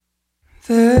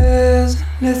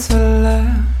little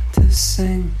left to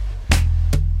sing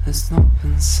has not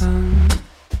been sung.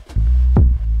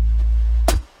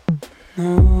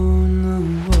 No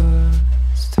new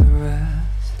words to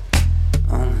rest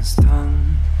on his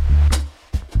tongue.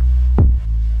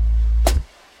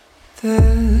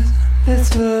 There's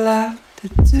little left to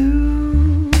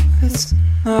do, it's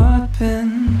not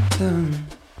been done.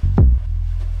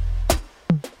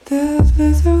 There's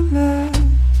little left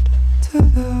to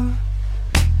love,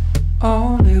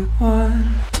 only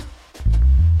one.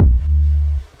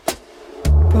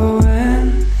 But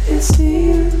when it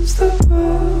seems the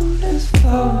world is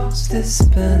lost its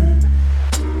spin,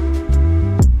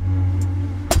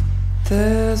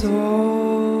 there's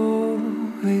always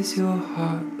your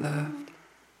heart left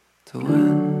to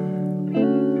win.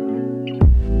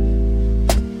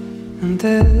 And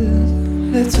there's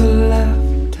little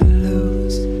left to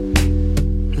lose,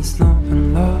 it's not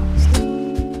been lost.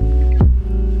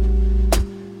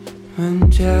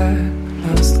 When Jack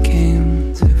last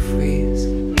came to freeze,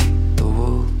 the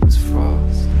world was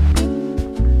frost.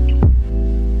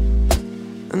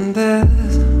 And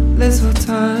there's little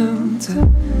time to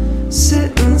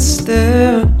sit and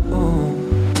stare at home.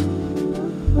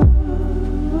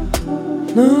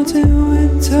 Not in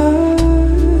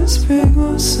winter, spring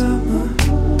or summer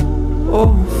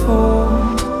or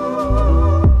fall.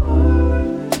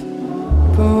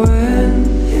 But when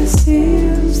it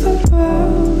seems the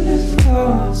world is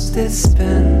lost its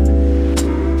spin,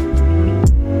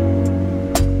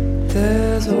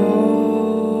 there's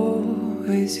always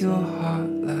your heart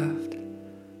left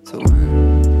to win.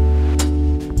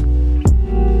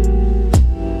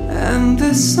 And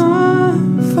the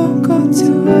sun forgot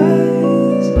to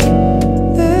rise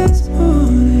this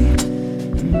morning.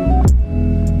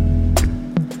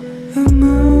 The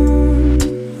moon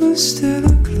was still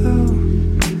aglow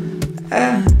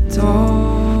at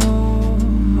dawn.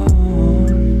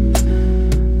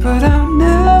 But I'll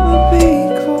never be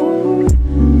cold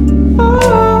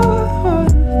or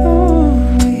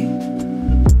lonely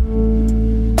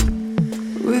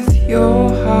with your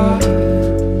heart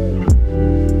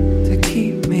to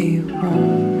keep me warm.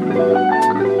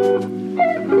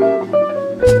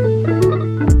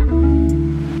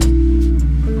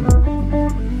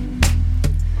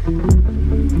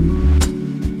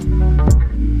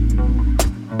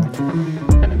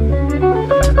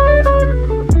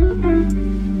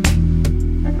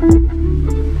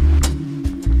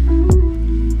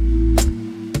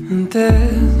 And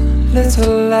there's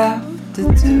little left to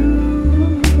do,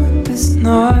 it's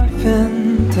not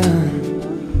been done.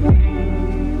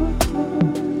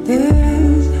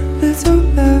 There's little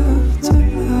left to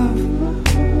love,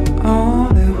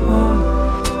 only one.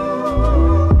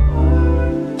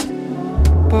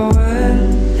 But when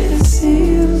it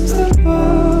seems the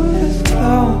world has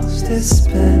lost its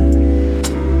spin,